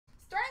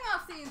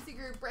CNC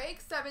Group break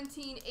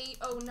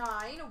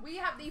 17809. We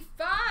have the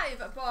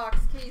 5-box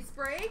case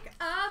break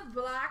of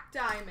Black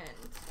Diamond.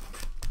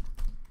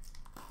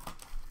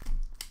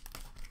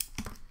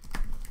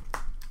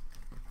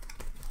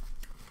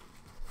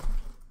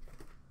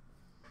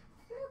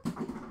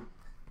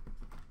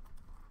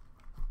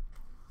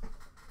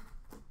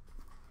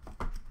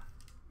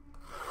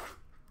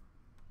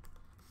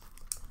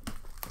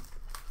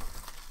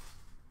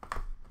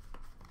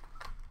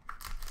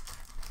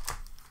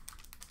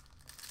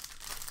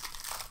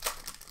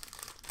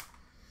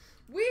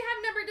 We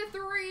have number to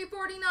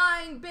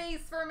 349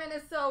 base for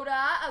Minnesota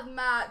of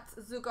Matt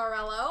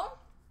Zuccarello.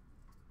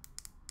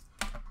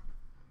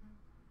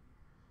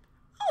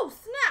 Oh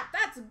snap,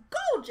 that's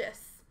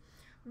gorgeous.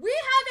 We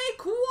have a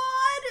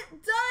quad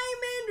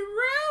diamond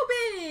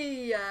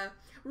ruby.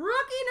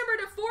 Rookie number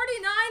to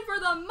 49 for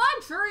the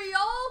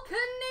Montreal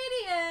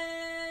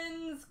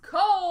Canadiens,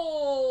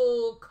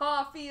 Cole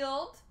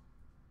Caulfield.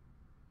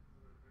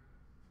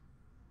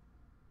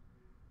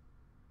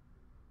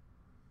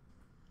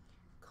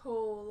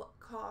 Cole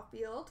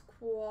Caulfield,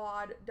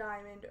 quad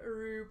diamond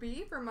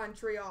ruby for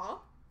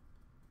Montreal.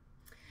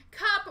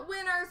 Cup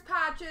winners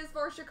patches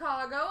for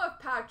Chicago of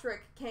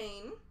Patrick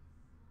Kane.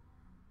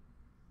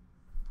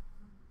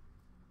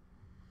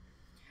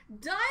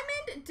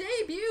 Diamond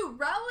debut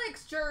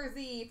relics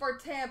jersey for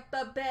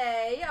Tampa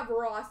Bay of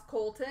Ross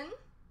Colton.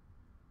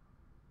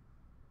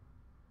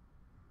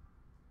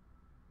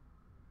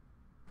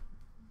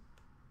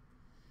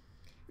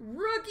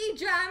 Rookie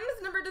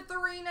gems, number to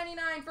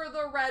 399 for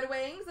the Red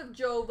Wings of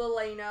Joe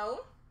Veleno.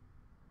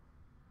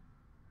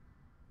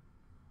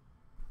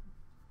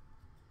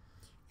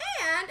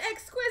 And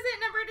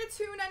exquisite number to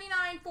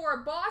 299 for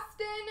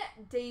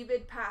Boston,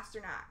 David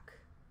Pastrnak.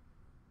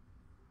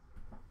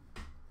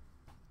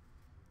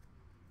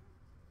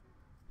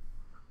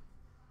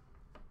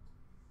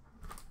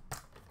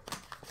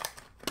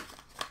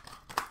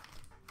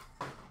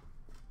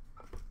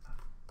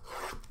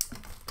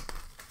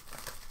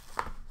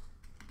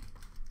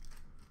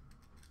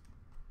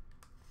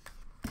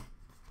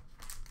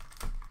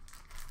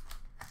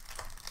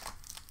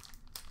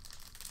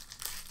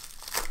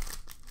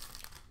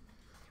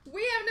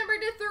 We have number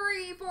to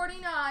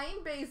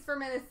 349, base for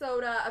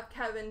Minnesota of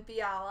Kevin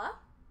Fiala.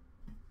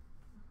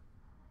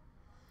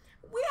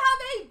 We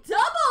have a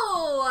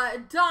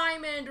double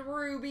diamond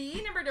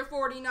ruby, number to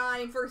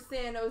 49 for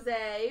San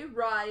Jose,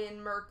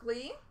 Ryan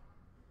Merkley.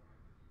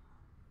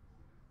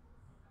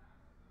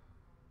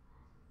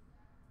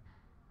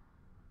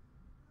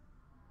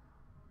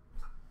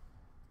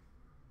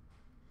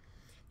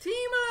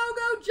 Team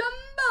logo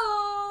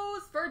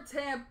jumbos for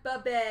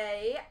Tampa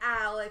Bay,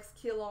 Alex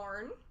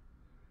Killorn.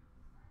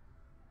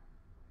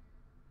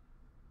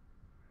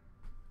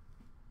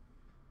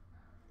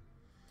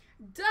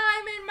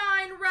 Diamond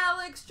Mine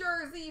Relics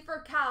jersey for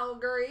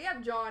Calgary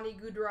of Johnny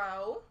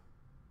Gaudreau.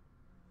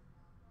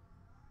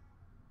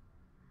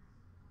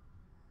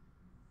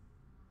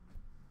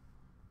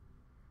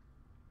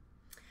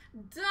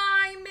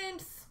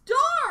 Diamond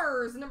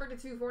Stars, number to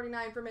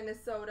 249 for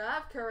Minnesota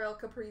of Kirill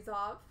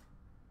Kaprizov.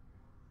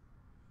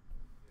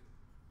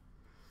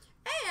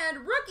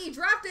 And rookie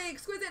draft day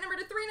exquisite number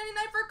to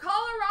 399 for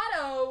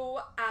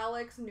Colorado,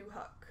 Alex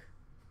Newhook.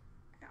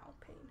 Ow,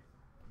 pain.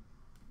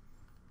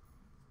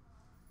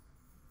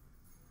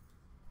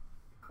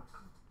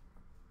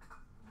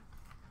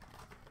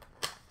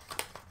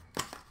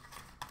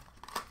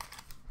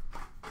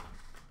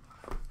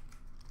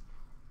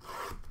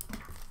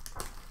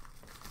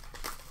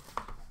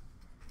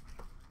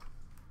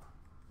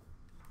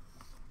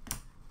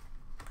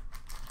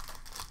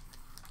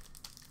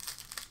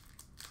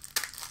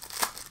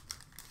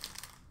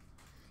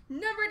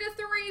 Number to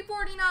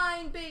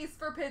 349 base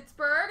for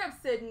Pittsburgh of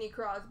Sidney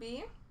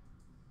Crosby.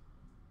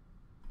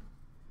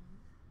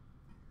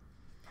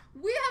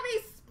 We have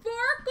a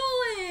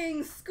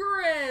sparkling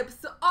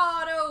scripts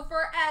auto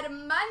for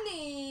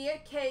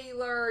Edmonton,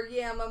 Kaylor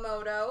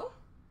Yamamoto.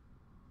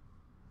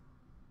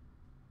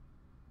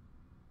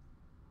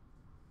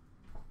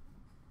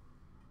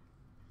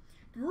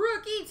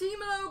 Rookie team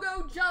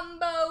logo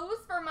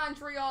jumbos for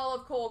Montreal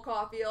of Cole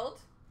Caulfield.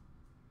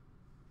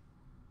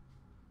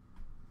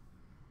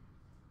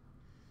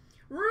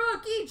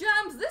 Rookie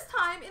gems, this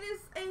time it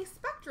is a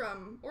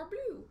spectrum or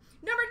blue.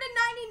 Number to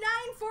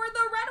 99 for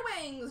the Red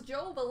Wings,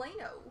 Joe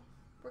Veleno.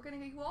 We're going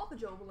to give you all the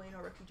Joe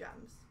Veleno rookie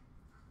gems.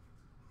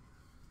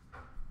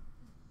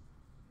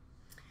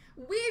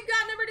 We've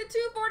got number to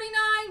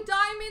 249,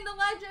 Diamond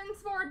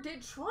Legends for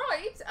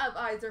Detroit of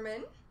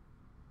Yzerman.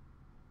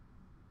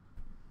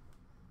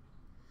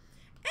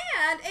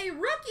 And a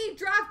rookie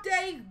draft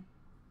day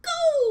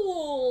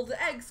gold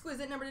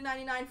exquisite number to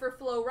 99 for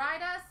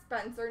Florida,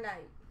 Spencer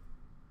Knight.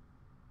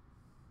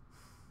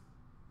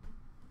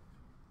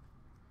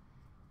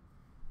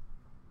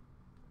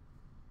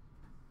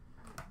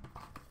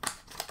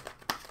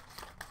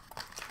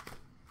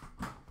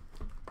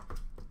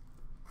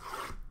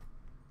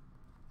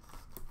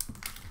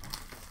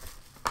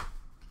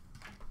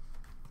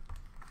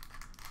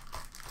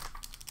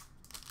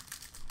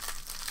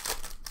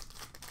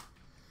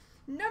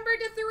 Number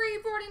to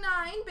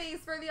 349, base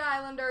for the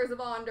Islanders of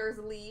Anders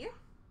Lee.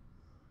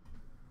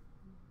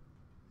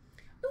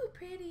 Ooh,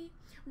 pretty.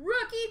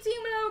 Rookie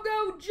team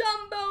logo,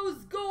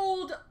 Jumbo's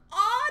Gold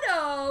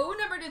Auto.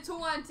 Number to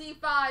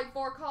 25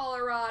 for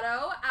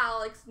Colorado,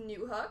 Alex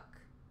Newhook.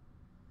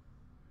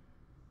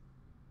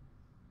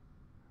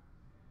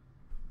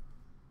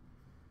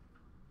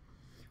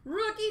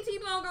 Rookie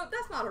team logo,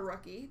 that's not a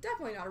rookie.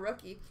 Definitely not a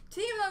rookie.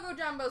 Team logo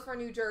Jumbos for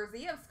New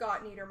Jersey of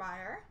Scott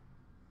Niedermeyer.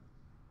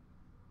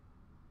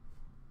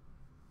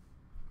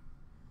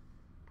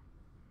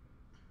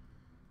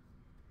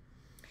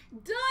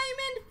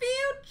 Diamond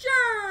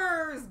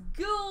Futures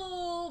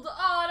Gold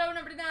Auto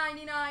number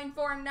 99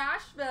 for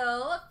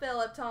Nashville,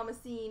 Philip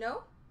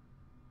Tomasino.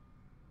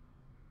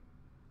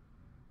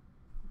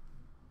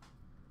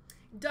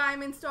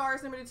 Diamond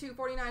Stars number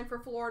 249 for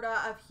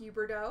Florida of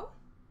Huberdeau.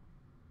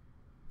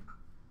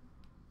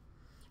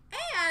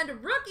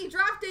 And rookie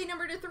draft day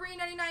number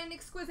 399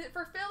 exquisite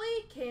for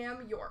Philly,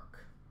 Cam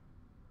York.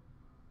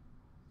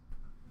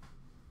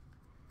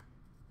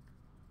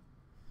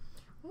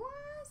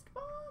 West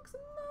Box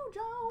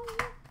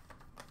Mojo.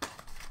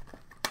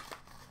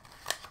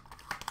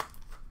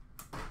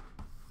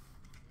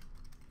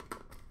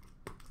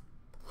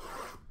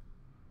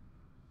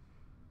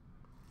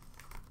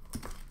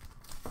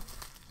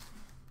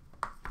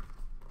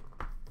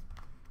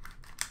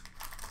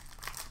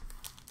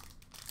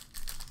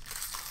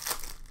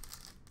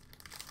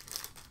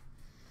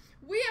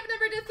 We have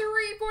number to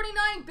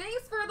 349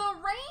 base for the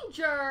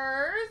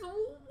Rangers,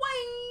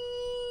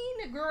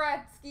 Wayne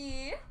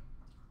Gretzky.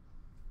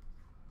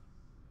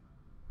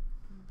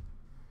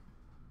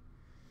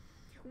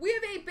 We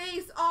have a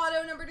base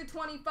auto number to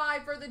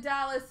 25 for the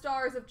Dallas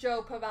Stars of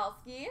Joe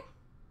Pavelski.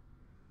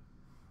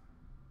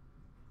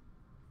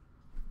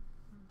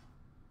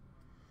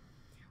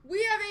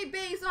 We have a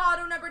base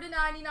auto number to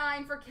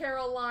 99 for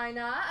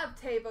Carolina of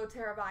Teuvo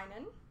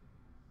Teravainen.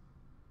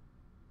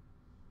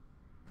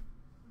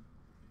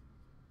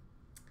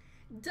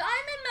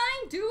 Diamond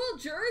Mine dual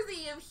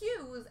jersey of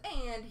Hughes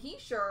and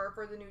Heischer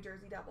for the New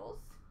Jersey Devils.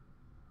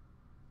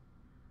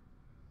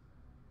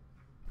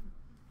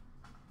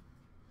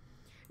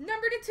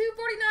 Number to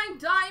 249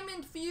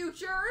 Diamond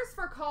Futures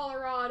for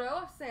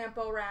Colorado of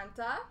Sampo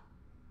Ranta.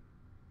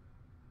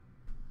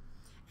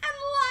 And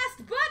last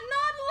but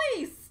not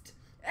least,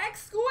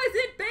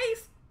 exquisite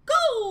base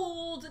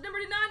gold number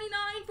to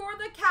 99 for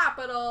the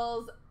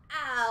Capitals,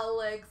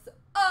 Alex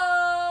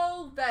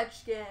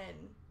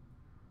Ovechkin.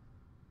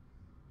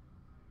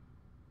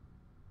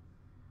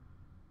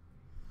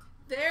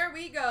 There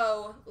we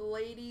go,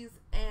 ladies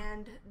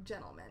and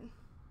gentlemen.